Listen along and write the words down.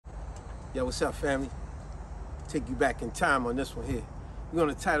Yo, what's up, family? Take you back in time on this one here. We're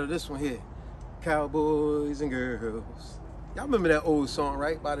gonna title this one here, Cowboys and Girls. Y'all remember that old song,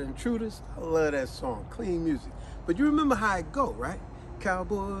 right? By the Intruders? I love that song, clean music. But you remember how it go, right?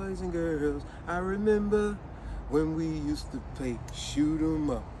 Cowboys and girls, I remember when we used to play shoot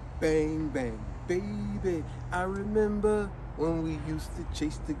 'em up, bang, bang, baby. I remember when we used to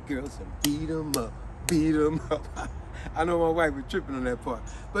chase the girls and beat 'em up, beat 'em up. I know my wife was tripping on that part.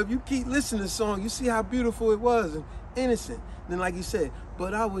 But if you keep listening to the song, you see how beautiful it was and innocent. Then like you said,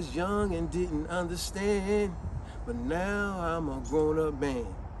 but I was young and didn't understand. But now I'm a grown-up man.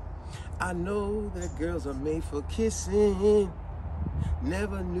 I know that girls are made for kissing.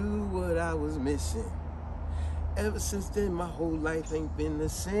 Never knew what I was missing. Ever since then, my whole life ain't been the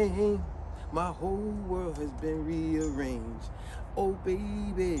same. My whole world has been rearranged. Oh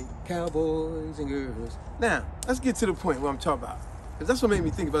baby, cowboys and girls. Now, let's get to the point what I'm talking about. Because that's what made me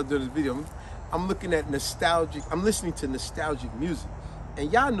think about doing this video. I'm looking at nostalgic, I'm listening to nostalgic music.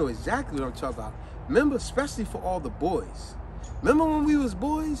 And y'all know exactly what I'm talking about. Remember, especially for all the boys. Remember when we was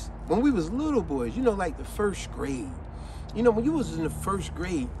boys? When we was little boys, you know, like the first grade. You know, when you was in the first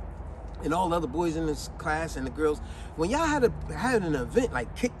grade, and all the other boys in this class and the girls, when y'all had an event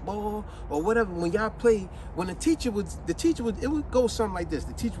like kickball or whatever, when y'all played, when it would go something like this.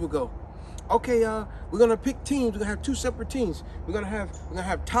 The teacher would go, okay, we're gonna pick teams. We're gonna have two separate teams. We're gonna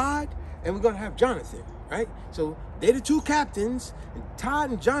have Todd and we're gonna have Jonathan, right? So they're the two captains, and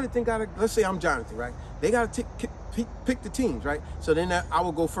Todd and Jonathan let's say I'm Jonathan, right? They gotta pick the teams, right? So then I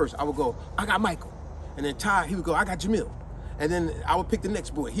will go first. I would go, I got Michael. And then Todd, he would go, I got Jamil. And then I would pick the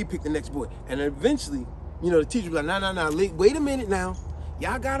next boy. He'd pick the next boy. And then eventually, you know, the teacher would be like, no, wait a minute now.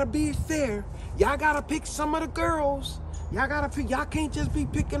 Y'all gotta be fair. Y'all gotta pick some of the girls. Y'all can't just be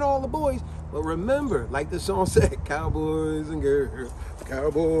picking all the boys. But remember, like the song said, cowboys and girls,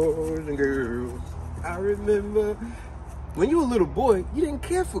 cowboys and girls. I remember when you were a little boy, you didn't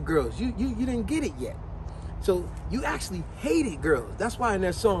care for girls. You didn't get it yet. So you actually hated girls. That's why in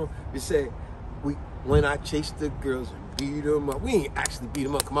that song, it said, when I chased the girls and beat them up. We ain't actually beat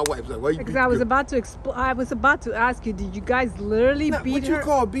them up. Cause my wife was like, "Why you?" Because I was about to ask you, did you guys literally beat her? What you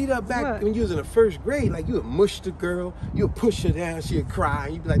call beat up back when you was in the first grade? Like you would mush the girl, you would push her down, she'd cry,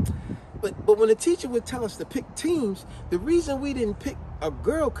 and you'd be like, but when the teacher would tell us to pick teams, the reason we didn't pick a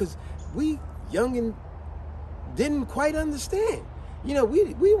girl, cause we young and didn't quite understand. You know,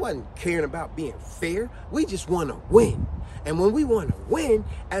 we wasn't caring about being fair. We just want to win. And when we want to win,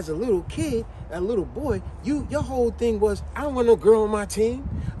 as a little kid, a little boy, your whole thing was, I don't want no girl on my team.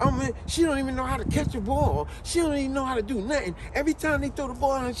 She don't even know how to catch a ball. She don't even know how to do nothing. Every time they throw the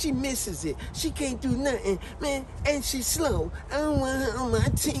ball on, she misses it. She can't do nothing, man, and she's slow. I don't want her on my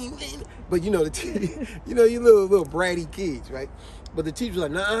team, man. But you know, you know, you little bratty kids, right? But the teacher's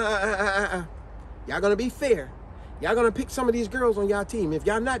like, nah, y'all gonna be fair. Y'all gonna pick some of these girls on y'all team. If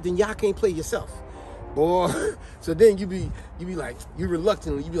y'all not, then y'all can't play yourself. Boy, so then you be like, you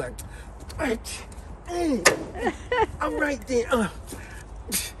reluctantly, you be like, I'm right there.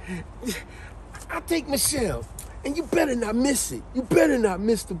 I'll take Michelle, and you better not miss it. You better not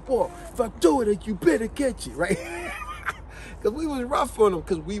miss the ball. If I throw it, you better catch it, right? Because we was rough on them,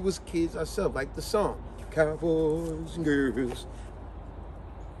 because we was kids ourselves, like the song, Cowboys and Girls.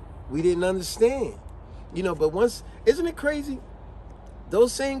 We didn't understand, you know, but once, isn't it crazy?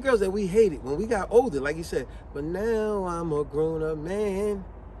 Those same girls that we hated when we got older, like you said, but now I'm a grown-up man.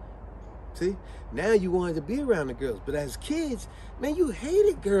 See, now you wanted to be around the girls, but as kids, man, you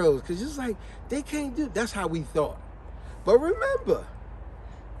hated girls because it's like they can't do. That's how we thought. But remember,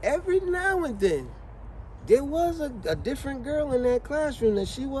 every now and then, there was a different girl in that classroom that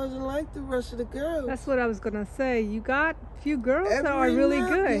she wasn't like the rest of the girls. That's what I was gonna say. You got a few girls that are really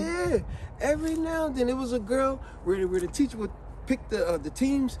good. Yeah, every now and then it was a girl where the teacher would pick the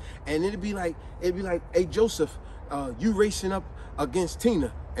teams, and it'd be like, hey Joseph, you racing up against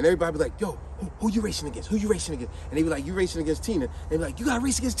Tina, and everybody be like, yo, who you racing against? Who you racing against? And they be like, you racing against Tina. And they be like, you gotta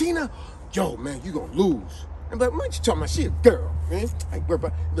race against Tina? Yo, man, you gonna lose. And be like, what you talking about? She a girl, man.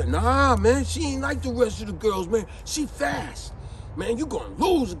 Like, nah, man, she ain't like the rest of the girls, man. She fast. Man, you gonna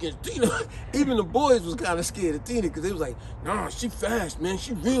lose against Tina. Even the boys was kind of scared of Tina because they was like, nah, she fast, man.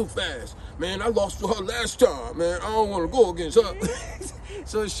 She real fast. Man, I lost to her last time, man. I don't want to go against her.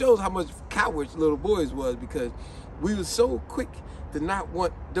 So it shows how much cowards little boys was, because we was so quick to not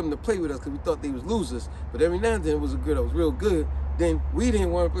want them to play with us because we thought they was losers. But every now and then it was a girl that was real good. Then we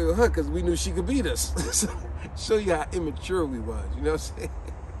didn't want to play with her because we knew she could beat us. So show you how immature we was, you know what I'm saying?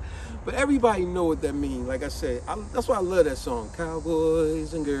 But everybody know what that means. Like I said, that's why I love that song,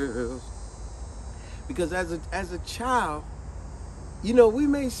 Cowboys and Girls. Because as a child, You know, we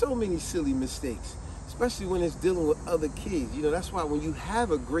made so many silly mistakes, especially when it's dealing with other kids. You know, that's why when you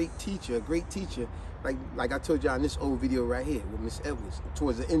have a great teacher, like I told y'all in this old video right here with Miss Edwards,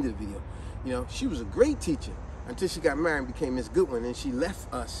 towards the end of the video, you know, she was a great teacher until she got married and became Miss Goodwin, and she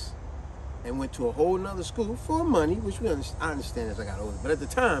left us and went to a whole nother school for money, which I understand as I got older. But at the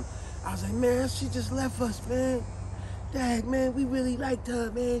time, I was like, man, she just left us, man. Dang, man, we really liked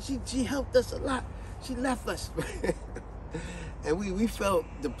her, man. She helped us a lot. She left us. And we felt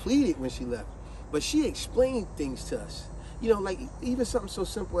depleted when she left. But she explained things to us. You know, like even something so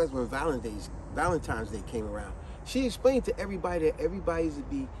simple as when Valentine's Day came around. She explained to everybody that everybody's to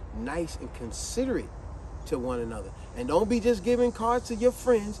be nice and considerate to one another. And don't be just giving cards to your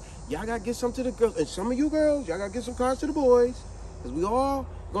friends. Y'all gotta get some to the girls. And some of you girls, y'all gotta get some cards to the boys.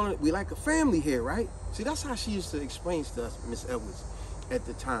 Because we like a family here, right? See, that's how she used to explain to us, Miss Edwards, at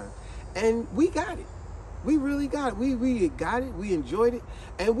the time. And we got it. We really got it. We got it. We enjoyed it.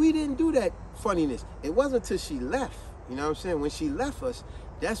 And we didn't do that funniness. It wasn't until she left. You know what I'm saying? When she left us,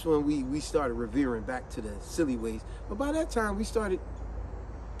 that's when we started revering back to the silly ways. But by that time, we started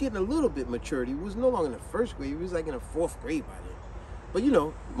getting a little bit maturity. We was no longer in the first grade. We was like in the fourth grade by then. But you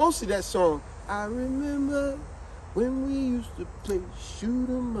know, mostly that song, I remember when we used to play shoot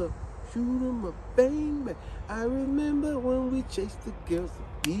 'em up, bang, bang. I remember when we chased the girls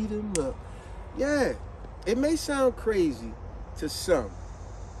and beat 'em up. Yeah, it may sound crazy to some.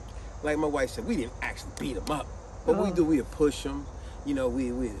 Like my wife said, we didn't actually beat them up. But what we do, we'd push them. You know,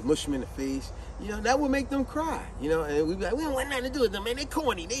 we mush them in the face. You know, that would make them cry. You know, and we'd be like, we don't want nothing to do with them, man. They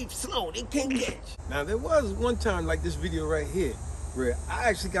corny, they slow, they can't catch. Now, there was one time, like this video right here, where I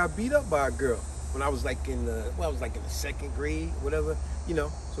actually got beat up by a girl when I was like in the second grade, whatever. You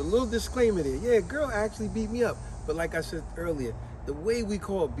know, so a little disclaimer there. Yeah, a girl actually beat me up. But like I said earlier, the way we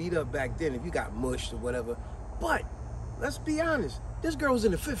called beat up back then, if you got mushed or whatever. But let's be honest, this girl was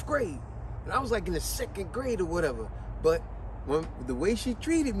in the 5th grade, and I was like in the 2nd grade or whatever. But the way she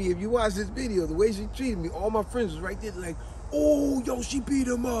treated me, if you watch this video, the way she treated me, all my friends was right there like, oh, yo, she beat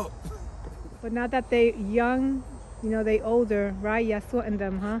him up. But now that they young, you know, they older, right? You're sorting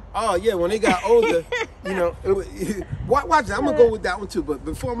them, huh? Oh, yeah, when they got older, you know, watch that. I'm going to go with that one too, but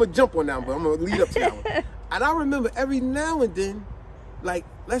before I'm going to jump on that one, but I'm going to lead up to that one. And I remember every now and then, like,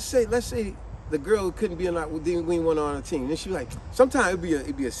 let's say the girl couldn't be on our, we didn't want her on our team. And she was like, sometimes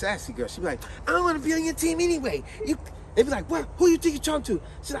it'd be a sassy girl. She'd be like, I don't want to be on your team anyway. They'd be like, what? Who you think you're talking to?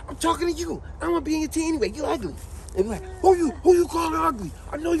 She's like, I'm talking to you. I don't want to be on your team anyway. You're ugly. They'd be like, who you calling ugly?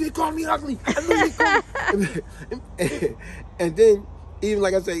 I know you call me ugly. I know you call me. And then, even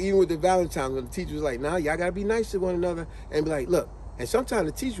like I said, even with the Valentine's, when the teacher was like, nah, y'all got to be nice to one another. And be like, look. And sometimes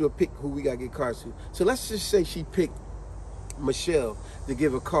the teacher will pick who we got to get cards to. So let's just say she picked Michelle to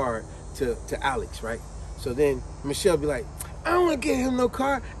give a card to Alex, right? So then Michelle be like, I don't want to give him no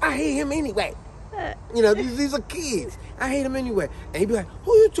card. I hate him anyway. You know, these are kids. I hate him anyway. And he'd be like,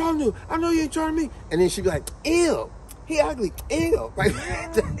 who you talking to? I know you ain't talking to me. And then she'd be like, ew, he ugly, ew. Like,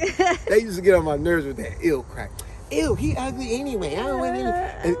 they used to get on my nerves with that ew crack. Ew, he ugly anyway. I don't want any.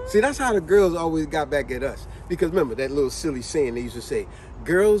 And see, that's how the girls always got back at us. Because remember that little silly saying they used to say,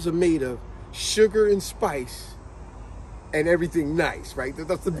 girls are made of sugar and spice and everything nice, right?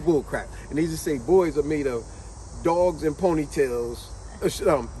 That's the bull crap. And they used to say boys are made of dogs and ponytails,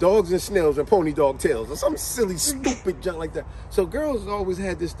 dogs and snails and pony dog tails, or some silly, stupid junk like that. So girls always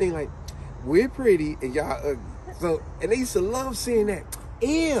had this thing like, we're pretty and y'all ugly. So, and they used to love saying that.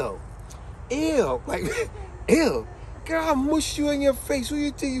 Ew, ew, like, ew. Girl, I mush you in your face. Who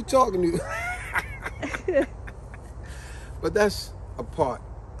you think you talking to? But that's a part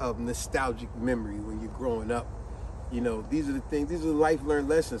of nostalgic memory when you're growing up. You know, these are the things, these are the life learned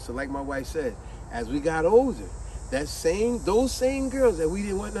lessons. So like my wife said, as we got older, those same girls that we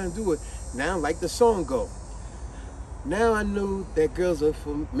didn't want nothing to do with, now like the song go. Now I knew that girls are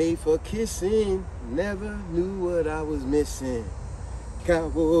made for kissing, never knew what I was missing.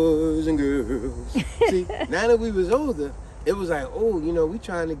 Cowboys and girls. See, now that we was older, it was like, oh, you know, we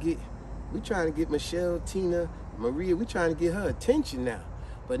trying to get Michelle, Tina, Maria, we trying to get her attention now.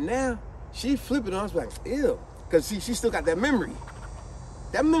 But now she flipping on us like, ew. Because see, she still got that memory.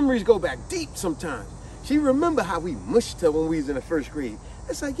 That memories go back deep sometimes. She remember how we mushed her when we was in the 1st grade.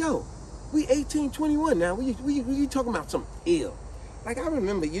 It's like, yo, we 18, 21 now. We talking about some ill. Like, I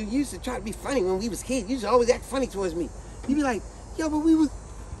remember you used to try to be funny when we was kids. You used to always act funny towards me. You'd be like, yo, but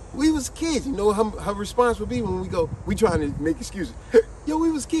we was kids. You know her response would be when we trying to make excuses. Yo,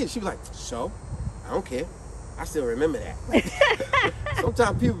 we was kids. She'd be like, so? I don't care. I still remember that. Like,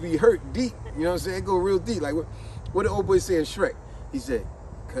 sometimes people be hurt deep. You know what I'm saying? It go real deep. Like what the old boy said in Shrek. He said,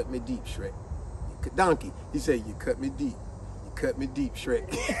 cut me deep, Shrek. Donkey. He said, you cut me deep. You cut me deep, Shrek.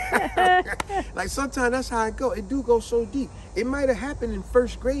 Like sometimes that's how it go. It do go so deep. It might have happened in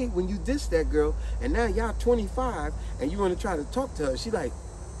first grade when you dissed that girl, and now y'all 25 and you want to try to talk to her. She like,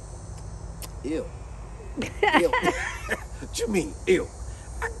 ew. Ew. What you mean, ew?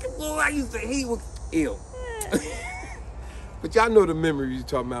 I used to hate with ew. But y'all know the memories you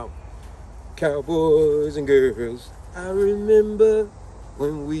talking about. Cowboys and girls. I remember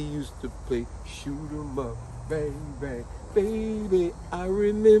when we used to play shoot 'em up, bang, bang. Baby, I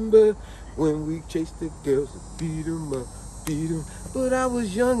remember when we chased the girls and beat 'em up, beat 'em. But I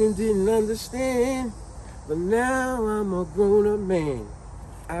was young and didn't understand. But now I'm a grown-up man.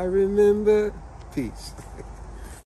 I remember. Peace.